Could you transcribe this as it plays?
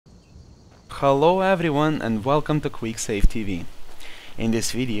Hello everyone and welcome to QuicksaveTV. In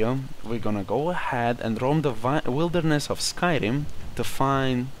this video we're gonna go ahead and roam the wilderness of Skyrim to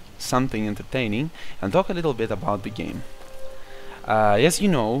find something entertaining and talk a little bit about the game. As you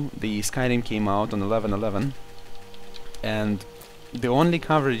know, the Skyrim came out on 11/11 and the only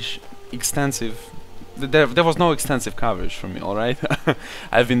coverage there was no extensive coverage from me, alright?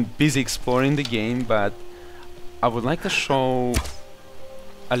 I've been busy exploring the game, but I would like to show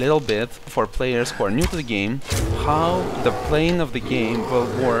a little bit for players who are new to the game how the playing of the game will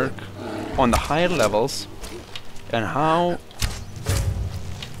work on the higher levels and how,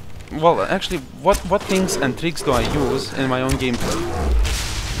 well, actually what things and tricks do I use in my own gameplay.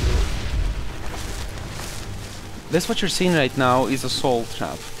 This what you're seeing right now is a soul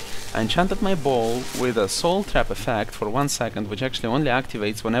trap. I enchanted my bow with a soul trap effect for 1 second, which actually only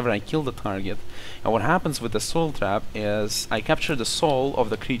activates whenever I kill the target. And what happens with the soul trap is I capture the soul of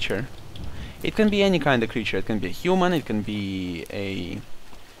the creature. It can be any kind of creature. It can be a human, it can be a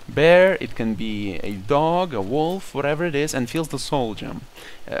bear, it can be a dog, a wolf, whatever it is, and fills the soul gem,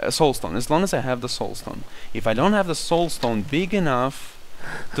 soul stone, as long as I have the soul stone. If I don't have the soul stone big enough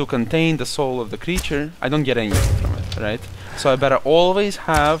to contain the soul of the creature, I don't get anything from it, right? So I better always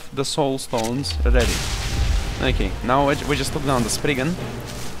have the soul stones ready. Okay, now we just took down the Spriggan.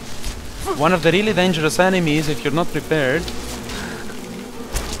 One of the really dangerous enemies if you're not prepared.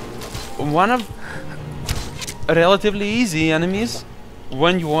 One of relatively easy enemies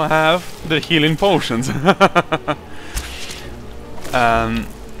when you have the healing potions.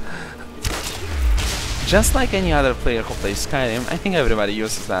 Just like any other player who plays Skyrim, I think everybody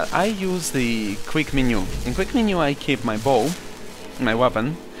uses that. I use the quick menu. In quick menu I keep my bow, my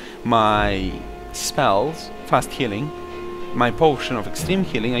weapon, my spells, fast healing, my potion of extreme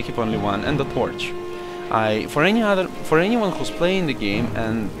healing, I keep only one, and the torch. For anyone who's playing the game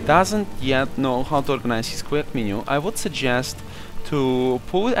and doesn't yet know how to organize his quick menu, I would suggest to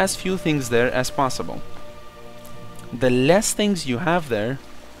put as few things there as possible. The less things you have there,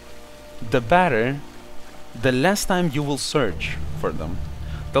 the better. The less time you will search for them.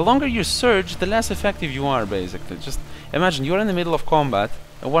 The longer you search, the less effective you are, basically. Just imagine you're in the middle of combat,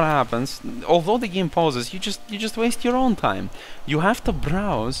 and what happens? Although the game pauses, you just waste your own time. You have to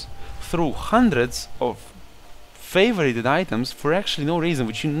browse through hundreds of favorited items for actually no reason,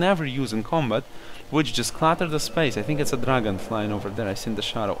 which you never use in combat, which just clutter the space. I think it's a dragon flying over there. I see in the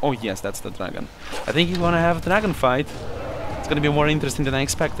shadow. Oh yes, that's the dragon. I think you wanna have a dragon fight. It's gonna be more interesting than I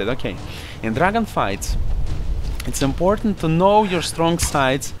expected. Okay, in dragon fights, it's important to know your strong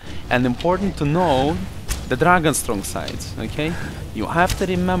sides and important to know the dragon's strong sides, okay? You have to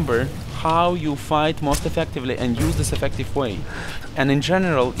remember how you fight most effectively and use this effective way. And in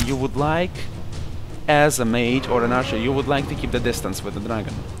general, you would like, as a mage or an archer, you would like to keep the distance with the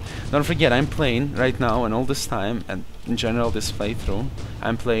dragon. Don't forget, I'm playing right now and all this time, and in general this playthrough,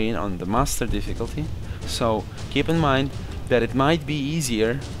 I'm playing on the master difficulty. So keep in mind that it might be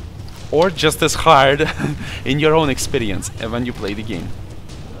easier or just as hard in your own experience when you play the game.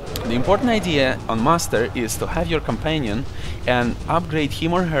 The important idea on Master is to have your companion and upgrade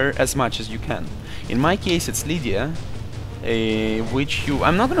him or her as much as you can. In my case it's Lydia,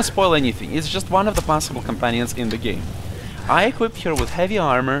 I'm not gonna spoil anything, it's just one of the possible companions in the game. I equipped her with heavy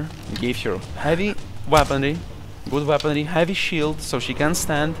armor, gave her heavy weaponry, good weaponry, heavy shield, so she can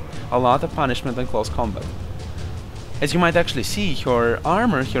stand a lot of punishment in close combat. As you might actually see, her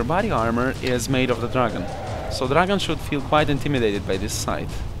armor, her body armor, is made of the dragon. So dragon should feel quite intimidated by this sight.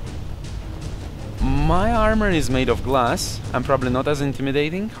 My armor is made of glass. I'm probably not as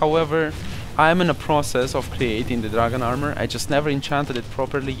intimidating. However, I'm in a process of creating the dragon armor. I just never enchanted it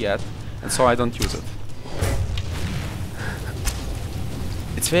properly yet, and so I don't use it.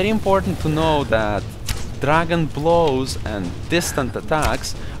 It's very important to know that dragon blows and distant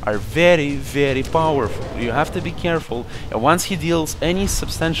attacks are very, very powerful. You have to be careful, and once he deals any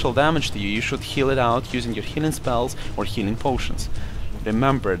substantial damage to you, you should heal it out using your healing spells or healing potions.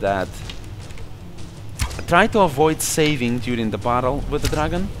 Remember that. Try to avoid saving during the battle with the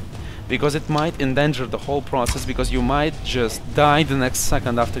dragon, because it might endanger the whole process, because you might just die the next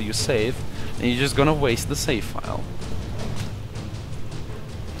second after you save, and you're just gonna waste the save file.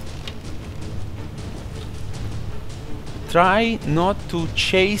 Try not to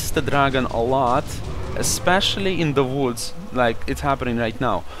chase the dragon a lot, especially in the woods, like it's happening right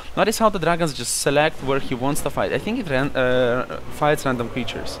now. Notice how the dragons just select where he wants to fight. I think it fights random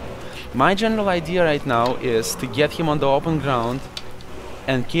creatures. My general idea right now is to get him on the open ground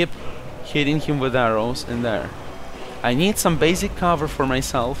and keep hitting him with arrows in there. I need some basic cover for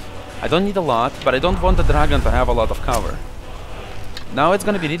myself. I don't need a lot, but I don't want the dragon to have a lot of cover. Now it's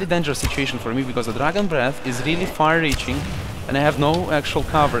gonna be a really dangerous situation for me because the Dragon Breath is really far-reaching and I have no actual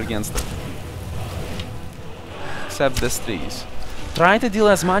cover against it. Except these trees. Try to deal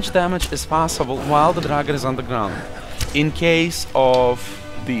as much damage as possible while the dragon is on the ground. In case of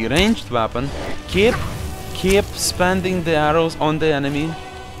the ranged weapon, keep spending the arrows on the enemy.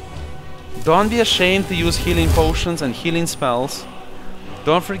 Don't be ashamed to use healing potions and healing spells.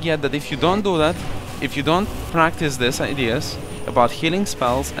 Don't forget that if you don't do that, if you don't practice these ideas about healing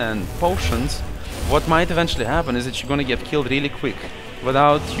spells and potions, what might eventually happen is that you're gonna get killed really quick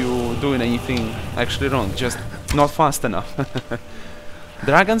without you doing anything actually wrong, just not fast enough.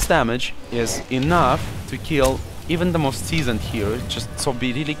 Dragon's damage is enough to kill even the most seasoned hero, just so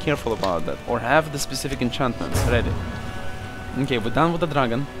be really careful about that, or have the specific enchantments ready. Okay, we're done with the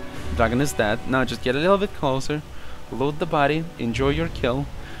dragon. Dragon is dead. Now just get a little bit closer, loot the body, enjoy your kill.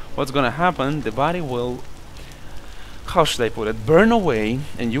 What's gonna happen, the body will, how should I put it, burn away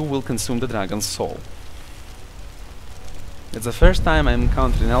and you will consume the dragon's soul. It's the first time I'm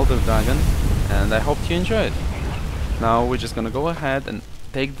encountering Elder Dragon and I hope you enjoy it. Now we're just gonna go ahead and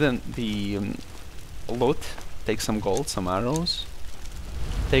take the loot, take some gold, some arrows,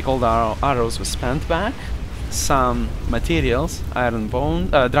 take all the arrows we spent back, some materials, dragon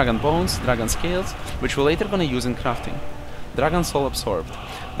bones, dragon scales, which we're later gonna use in crafting. Dragon soul absorbed.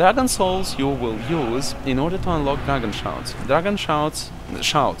 Dragon souls you will use in order to unlock dragon shouts.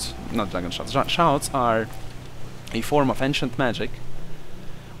 Shouts are a form of ancient magic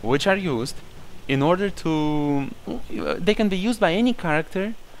which are used in order to they can be used by any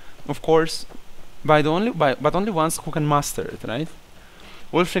character, of course, but only ones who can master it, right?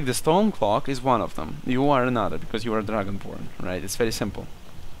 Wulfric the Stone Clock is one of them. You are another because you are Dragonborn, right? It's very simple.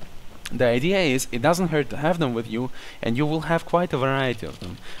 The idea is it doesn't hurt to have them with you, and you will have quite a variety of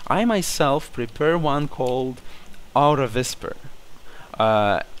them. I myself prepare one called Aura Whisper.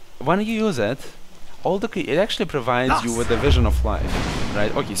 When you use it, it actually provides you with a vision of life,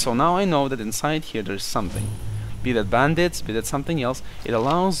 right? Okay, so now I know that inside here there's something. Be that bandits, be that something else. It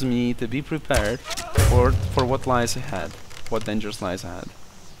allows me to be prepared for what lies ahead, what dangers lies ahead.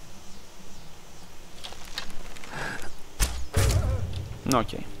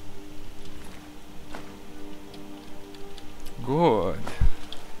 Okay. Good.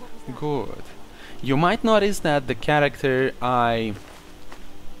 Good. You might notice that the character I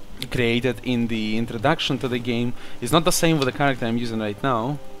created in the introduction to the game is not the same with the character I'm using right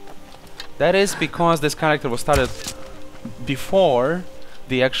now. That is because this character was started before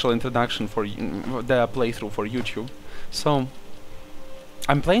the actual introduction for the playthrough for YouTube. So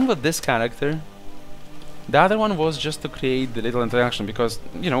I'm playing with this character. The other one was just to create the little introduction because,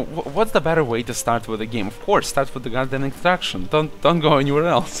 you know, what's the better way to start with a game? Of course, start with the goddamn introduction. Don't go anywhere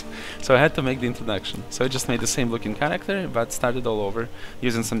else. So I had to make the introduction. So I just made the same looking character, but started all over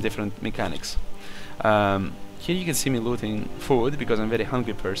using some different mechanics. Here you can see me looting food because I'm a very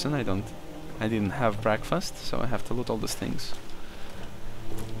hungry person. I didn't have breakfast, so I have to loot all these things.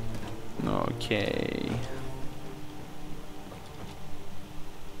 Okay.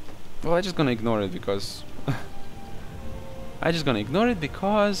 Well, I'm just gonna ignore it because I'm gonna ignore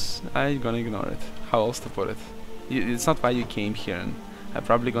it. How else to put it? It's not why you came here, and I'm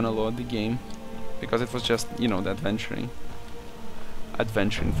probably gonna load the game because it was just, you know, the adventuring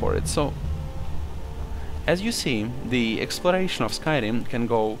for it. So, as you see, the exploration of Skyrim can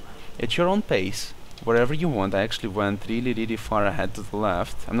go at your own pace, wherever you want. I actually went really, really far ahead to the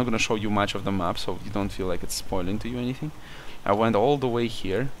left. I'm not gonna show you much of the map, so you don't feel like it's spoiling to you anything. I went all the way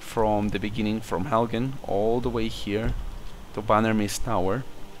here, from the beginning, from Helgen, all the way here to Banner Mist Tower.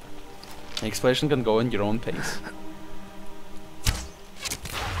 Exploration can go at your own pace.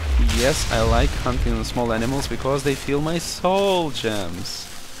 Yes, I like hunting on small animals because they feel my soul gems.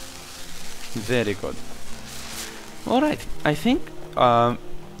 Very good. Alright, I think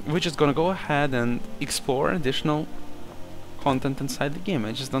we're just gonna go ahead and explore additional content inside the game.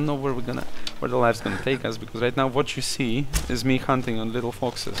 I just don't know where the life's gonna take us, because right now what you see is me hunting on little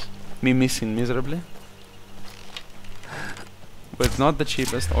foxes, me missing miserably with not the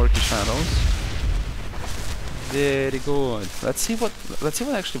cheapest orcish arrows. Very good. Let's see what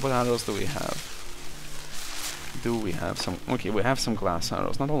arrows do we have. Do we have some? Okay, we have some glass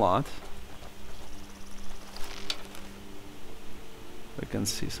arrows, not a lot. We can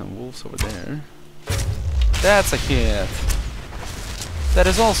see some wolves over there. That's a hit. That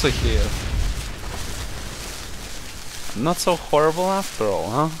is also here. Not so horrible after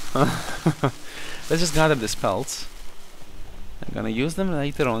all, huh? Let's just gather these pelts. I'm gonna use them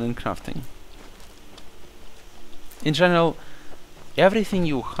later on in crafting. In general, everything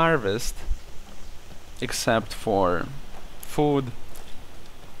you harvest, except for food,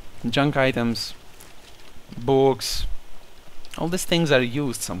 Junk items, books, all these things are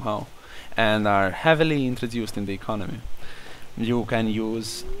used somehow and are heavily introduced in the economy. You can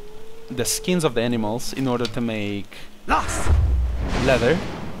use the skins of the animals in order to make leather,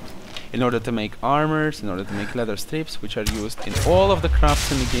 in order to make armors, in order to make leather strips, which are used in all of the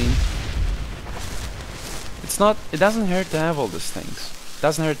crafts in the game. It doesn't hurt to have all these things. It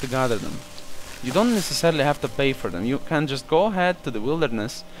doesn't hurt to gather them. You don't necessarily have to pay for them. You can just go ahead to the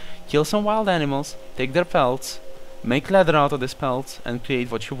wilderness, kill some wild animals, take their pelts, make leather out of these pelts, and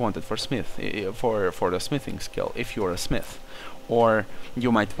create what you wanted for for the smithing skill, if you're a smith. Or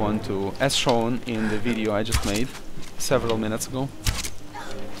you might want to, as shown in the video I just made several minutes ago,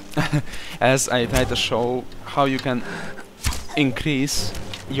 as I tried to show how you can increase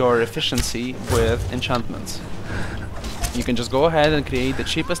your efficiency with enchantments. You can just go ahead and create the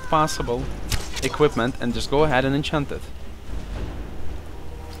cheapest possible equipment and just go ahead and enchant it.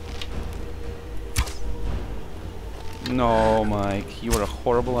 No, Mike, you are a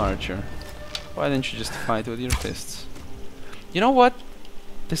horrible archer. Why didn't you just fight with your fists? You know what?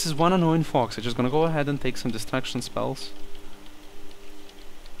 This is one annoying fox. I'm just gonna go ahead and take some distraction spells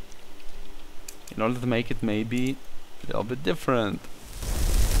in order to make it maybe a little bit different.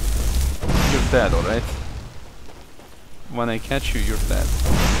 You're dead, alright? When I catch you, you're dead.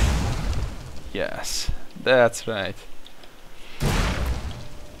 Yes, that's right.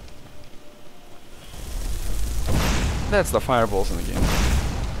 That's the fireballs in the game.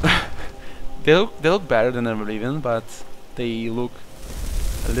 They look better than Oblivion, but they look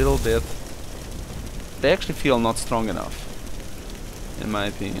a little bit... They actually feel not strong enough, in my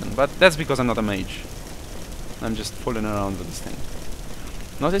opinion. But that's because I'm not a mage. I'm just fooling around with this thing.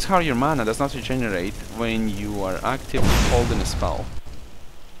 Notice how your mana does not regenerate when you are actively holding a spell.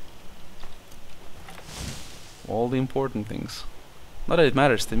 All the important things. Not that it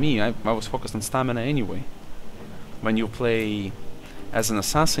matters to me, I was focused on stamina anyway. When you play as an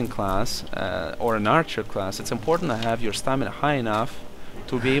assassin class or an archer class, it's important to have your stamina high enough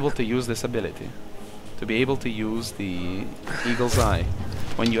to be able to use this ability. To be able to use the Eagle's Eye.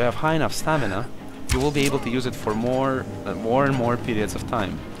 When you have high enough stamina, you will be able to use it for more and more periods of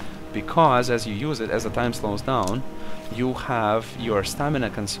time. Because as you use it, as the time slows down, you have your stamina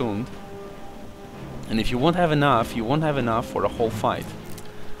consumed. And if you won't have enough, you won't have enough for a whole fight.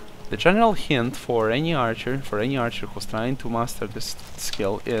 The general hint for any archer who's trying to master this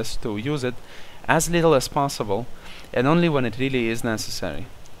skill is to use it as little as possible and only when it really is necessary.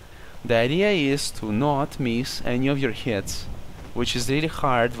 The idea is to not miss any of your hits, which is really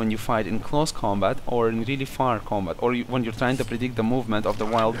hard when you fight in close combat or in really far combat, or when you're trying to predict the movement of the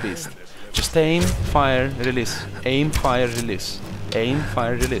wild beast. Just aim, fire, release. Aim, fire, release. Aim,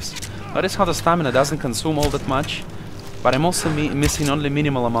 fire, release. Notice how the stamina doesn't consume all that much, but I'm also missing only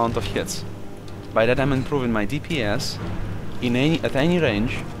minimal amount of hits. By that I'm improving my DPS at any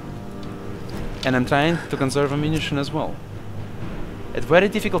range, and I'm trying to conserve ammunition as well. At very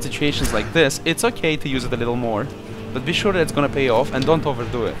difficult situations like this, it's okay to use it a little more, but be sure that it's gonna pay off and don't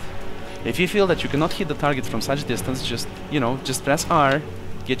overdo it. If you feel that you cannot hit the target from such distance, just press R,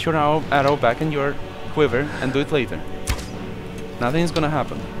 get your arrow back in your quiver, and do it later. Nothing is gonna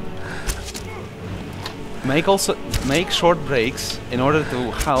happen. Make short breaks in order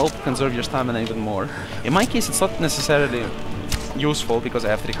to help conserve your stamina even more. In my case, it's not necessarily useful because I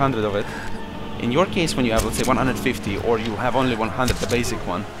have 300 of it. In your case, when you have, let's say, 150, or you have only 100, the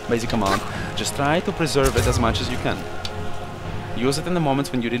basic amount, just try to preserve it as much as you can. Use it in the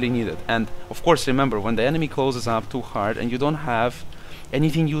moments when you really need it. And, of course, remember, when the enemy closes up too hard and you don't have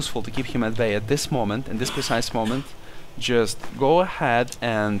anything useful to keep him at bay at this moment, in this precise moment, just go ahead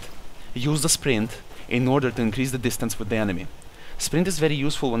and use the sprint in order to increase the distance with the enemy. Sprint is very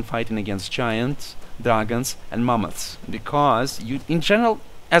useful when fighting against giants, dragons, and mammoths, because you, in general,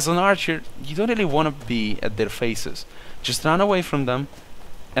 as an archer, you don't really want to be at their faces. Just run away from them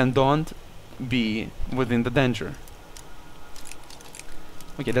and don't be within the danger.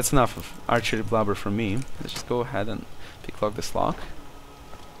 Okay, that's enough of archery blubber from me. Let's just go ahead and picklock this lock.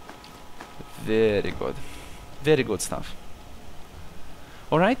 Very good. Very good stuff.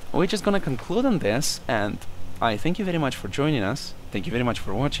 Alright, we're just gonna conclude on this, and I thank you very much for joining us. Thank you very much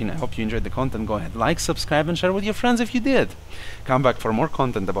for watching. I hope you enjoyed the content. Go ahead, like, subscribe, and share with your friends if you did. Come back for more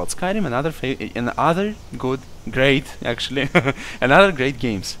content about Skyrim and other great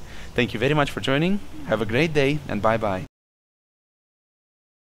games. Thank you very much for joining. Have a great day, and bye-bye.